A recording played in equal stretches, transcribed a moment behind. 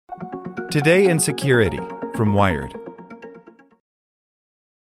Today in Security from Wired.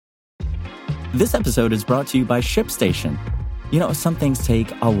 This episode is brought to you by ShipStation. You know, some things take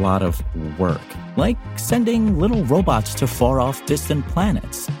a lot of work, like sending little robots to far-off distant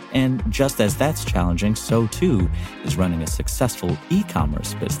planets. And just as that's challenging, so too is running a successful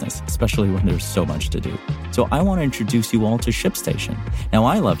e-commerce business, especially when there's so much to do. So I want to introduce you all to ShipStation. Now,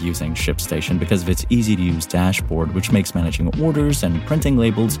 I love using ShipStation because of its easy-to-use dashboard, which makes managing orders and printing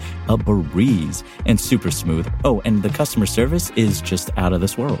labels a breeze and super smooth. Oh, and the customer service is just out of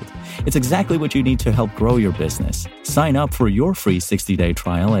this world. It's exactly what you need to help grow your business. Sign up for your free 60-day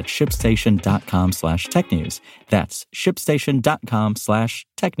trial at shipstation.com/technews. That's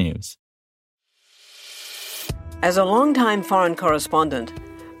shipstation.com/technews. As a longtime foreign correspondent,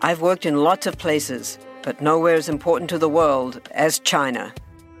 I've worked in lots of places, but nowhere as important to the world as China.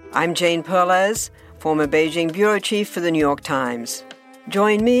 I'm Jane Perlez, former Beijing bureau chief for the New York Times.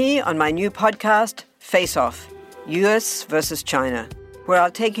 Join me on my new podcast, Face Off, U.S. versus China, where I'll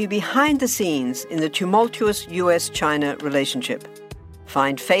take you behind the scenes in the tumultuous U.S.-China relationship.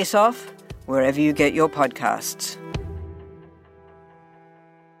 Find Face Off wherever you get your podcasts.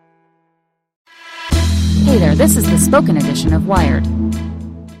 Hey there, this is the spoken edition of Wired.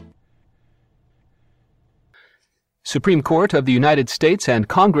 Supreme Court of the United States and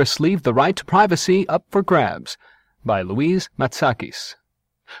Congress leave the right to privacy up for grabs, by Louise Matsakis.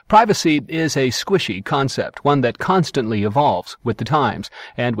 Privacy is a squishy concept, one that constantly evolves with the times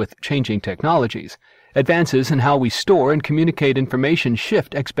and with changing technologies. Advances in how we store and communicate information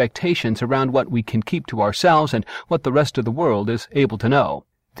shift expectations around what we can keep to ourselves and what the rest of the world is able to know.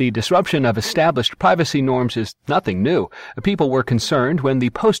 The disruption of established privacy norms is nothing new. People were concerned when the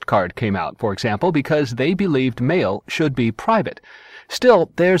postcard came out, for example, because they believed mail should be private. Still,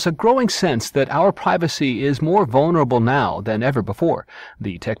 there's a growing sense that our privacy is more vulnerable now than ever before.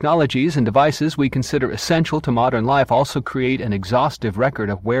 The technologies and devices we consider essential to modern life also create an exhaustive record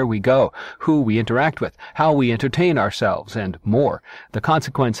of where we go, who we interact with, how we entertain ourselves, and more. The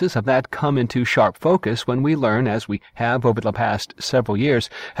consequences of that come into sharp focus when we learn, as we have over the past several years,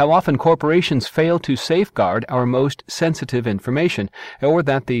 how often corporations fail to safeguard our most sensitive information, or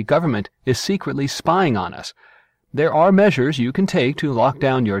that the government is secretly spying on us. There are measures you can take to lock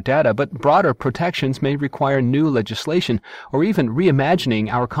down your data, but broader protections may require new legislation or even reimagining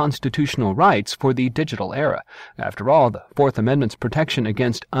our constitutional rights for the digital era. After all, the Fourth Amendment's protection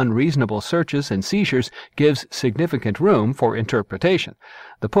against unreasonable searches and seizures gives significant room for interpretation.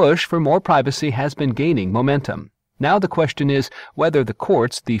 The push for more privacy has been gaining momentum. Now the question is whether the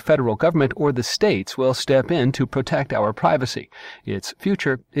courts, the federal government, or the states will step in to protect our privacy. Its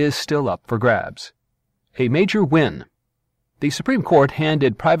future is still up for grabs. A major win. The Supreme Court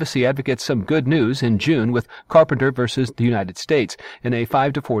handed privacy advocates some good news in June with Carpenter versus the United States in a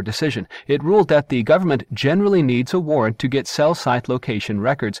 5-4 decision. It ruled that the government generally needs a warrant to get cell site location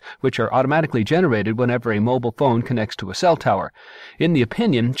records, which are automatically generated whenever a mobile phone connects to a cell tower. In the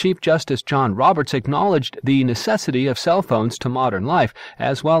opinion, Chief Justice John Roberts acknowledged the necessity of cell phones to modern life,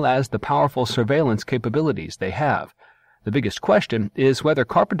 as well as the powerful surveillance capabilities they have. The biggest question is whether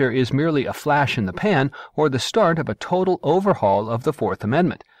Carpenter is merely a flash in the pan or the start of a total overhaul of the Fourth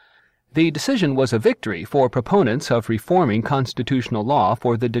Amendment. The decision was a victory for proponents of reforming constitutional law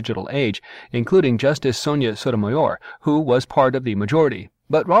for the digital age, including Justice Sonia Sotomayor, who was part of the majority.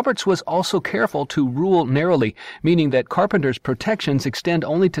 But Roberts was also careful to rule narrowly, meaning that Carpenter's protections extend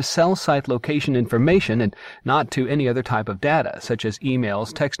only to cell site location information and not to any other type of data, such as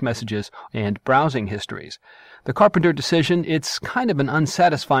emails, text messages, and browsing histories. The Carpenter decision, it's kind of an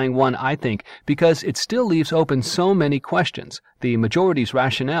unsatisfying one, I think, because it still leaves open so many questions. The majority's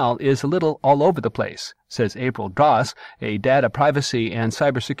rationale is a little all over the place, says April Doss, a data privacy and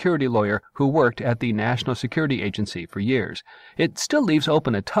cybersecurity lawyer who worked at the National Security Agency for years. It still leaves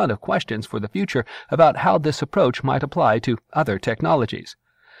open a ton of questions for the future about how this approach might apply to other technologies.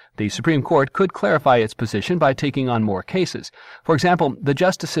 The Supreme Court could clarify its position by taking on more cases. For example, the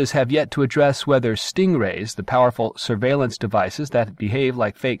justices have yet to address whether stingrays, the powerful surveillance devices that behave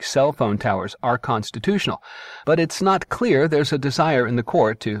like fake cell phone towers, are constitutional. But it's not clear there's a desire in the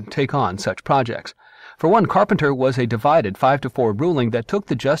court to take on such projects. For one, Carpenter was a divided 5-4 ruling that took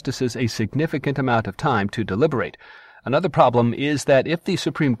the justices a significant amount of time to deliberate. Another problem is that if the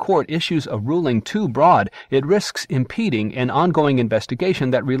Supreme Court issues a ruling too broad, it risks impeding an ongoing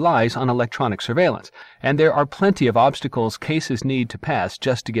investigation that relies on electronic surveillance, and there are plenty of obstacles cases need to pass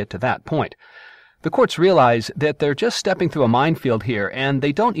just to get to that point. The courts realize that they're just stepping through a minefield here, and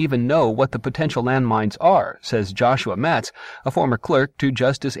they don't even know what the potential landmines are, says Joshua Matz, a former clerk to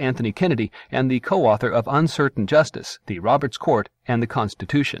Justice Anthony Kennedy and the co-author of Uncertain Justice, the Roberts Court, and the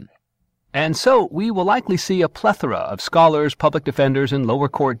Constitution. And so we will likely see a plethora of scholars, public defenders, and lower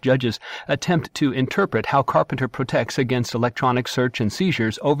court judges attempt to interpret how Carpenter protects against electronic search and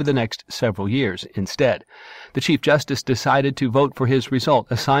seizures over the next several years instead. The Chief Justice decided to vote for his result,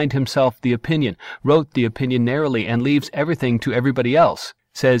 assigned himself the opinion, wrote the opinion narrowly, and leaves everything to everybody else,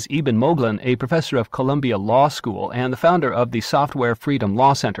 says Eben Moglen, a professor of Columbia Law School and the founder of the Software Freedom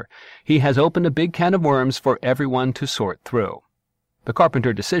Law Center. He has opened a big can of worms for everyone to sort through. The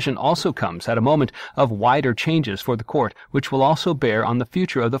Carpenter decision also comes at a moment of wider changes for the court, which will also bear on the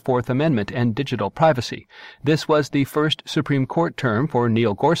future of the Fourth Amendment and digital privacy. This was the first Supreme Court term for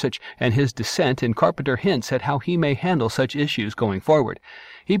Neil Gorsuch, and his dissent in Carpenter hints at how he may handle such issues going forward.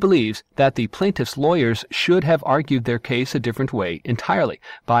 He believes that the plaintiffs' lawyers should have argued their case a different way entirely,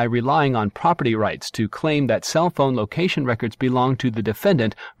 by relying on property rights to claim that cell phone location records belong to the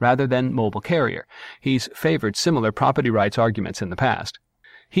defendant rather than mobile carrier. He's favored similar property rights arguments in the past.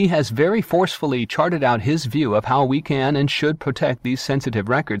 He has very forcefully charted out his view of how we can and should protect these sensitive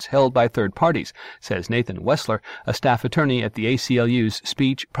records held by third parties, says Nathan Wessler, a staff attorney at the ACLU's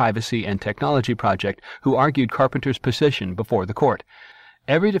Speech, Privacy, and Technology Project, who argued Carpenter's position before the court.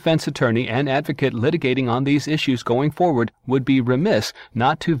 Every defense attorney and advocate litigating on these issues going forward would be remiss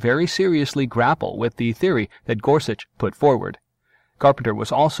not to very seriously grapple with the theory that Gorsuch put forward. Carpenter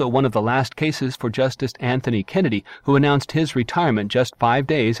was also one of the last cases for Justice Anthony Kennedy, who announced his retirement just 5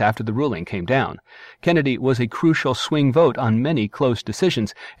 days after the ruling came down. Kennedy was a crucial swing vote on many close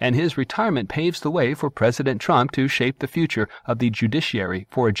decisions, and his retirement paves the way for President Trump to shape the future of the judiciary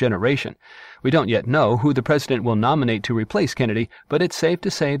for a generation. We don't yet know who the president will nominate to replace Kennedy, but it's safe to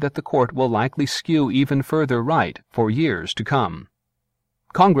say that the court will likely skew even further right for years to come.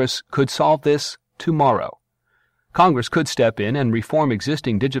 Congress could solve this tomorrow. Congress could step in and reform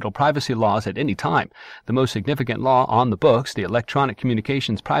existing digital privacy laws at any time. The most significant law on the books, the Electronic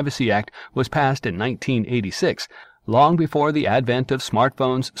Communications Privacy Act, was passed in 1986, long before the advent of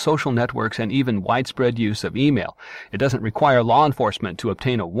smartphones, social networks, and even widespread use of email. It doesn't require law enforcement to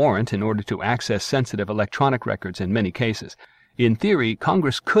obtain a warrant in order to access sensitive electronic records in many cases. In theory,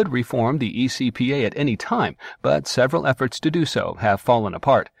 Congress could reform the ECPA at any time, but several efforts to do so have fallen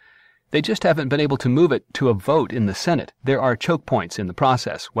apart. They just haven't been able to move it to a vote in the Senate. There are choke points in the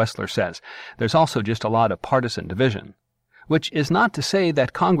process, Wessler says. There's also just a lot of partisan division. Which is not to say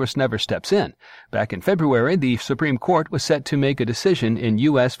that Congress never steps in. Back in February, the Supreme Court was set to make a decision in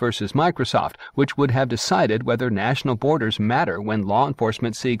U.S. versus Microsoft, which would have decided whether national borders matter when law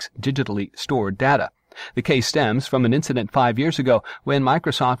enforcement seeks digitally stored data. The case stems from an incident 5 years ago when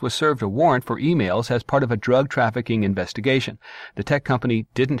Microsoft was served a warrant for emails as part of a drug trafficking investigation. The tech company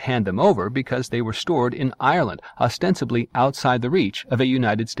didn't hand them over because they were stored in Ireland, ostensibly outside the reach of a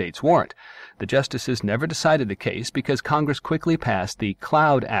United States warrant. The justices never decided the case because Congress quickly passed the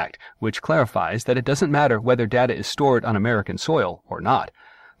Cloud Act, which clarifies that it doesn't matter whether data is stored on American soil or not.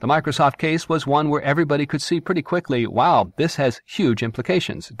 The Microsoft case was one where everybody could see pretty quickly, wow, this has huge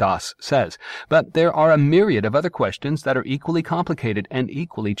implications, Das says. But there are a myriad of other questions that are equally complicated and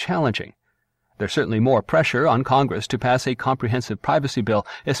equally challenging. There's certainly more pressure on Congress to pass a comprehensive privacy bill,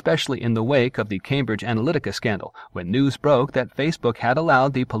 especially in the wake of the Cambridge Analytica scandal, when news broke that Facebook had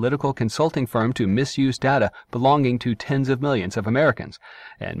allowed the political consulting firm to misuse data belonging to tens of millions of Americans.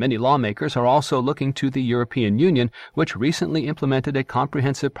 And many lawmakers are also looking to the European Union, which recently implemented a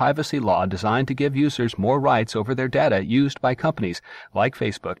comprehensive privacy law designed to give users more rights over their data used by companies like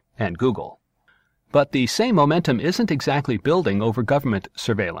Facebook and Google. But the same momentum isn't exactly building over government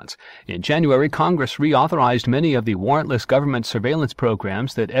surveillance. In January, Congress reauthorized many of the warrantless government surveillance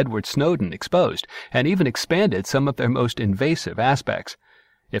programs that Edward Snowden exposed, and even expanded some of their most invasive aspects.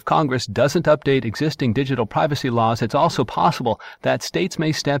 If Congress doesn't update existing digital privacy laws, it's also possible that states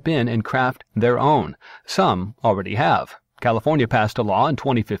may step in and craft their own. Some already have. California passed a law in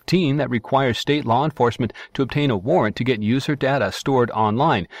 2015 that requires state law enforcement to obtain a warrant to get user data stored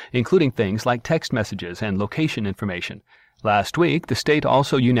online, including things like text messages and location information. Last week, the state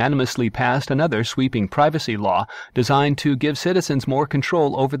also unanimously passed another sweeping privacy law designed to give citizens more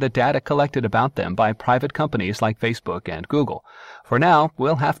control over the data collected about them by private companies like Facebook and Google. For now,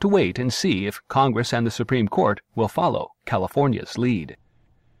 we'll have to wait and see if Congress and the Supreme Court will follow California's lead.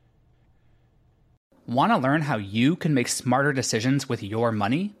 Want to learn how you can make smarter decisions with your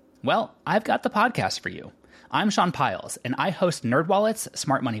money? Well, I've got the podcast for you. I'm Sean Piles, and I host NerdWallet's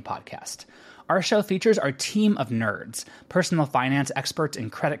Smart Money Podcast. Our show features our team of nerds, personal finance experts in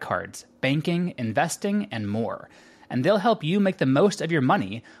credit cards, banking, investing, and more. And they'll help you make the most of your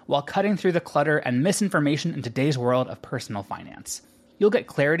money while cutting through the clutter and misinformation in today's world of personal finance. You'll get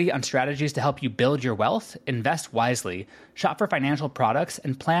clarity on strategies to help you build your wealth, invest wisely, shop for financial products,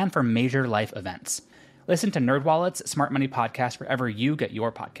 and plan for major life events. Listen to NerdWallet's Smart Money Podcast wherever you get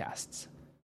your podcasts.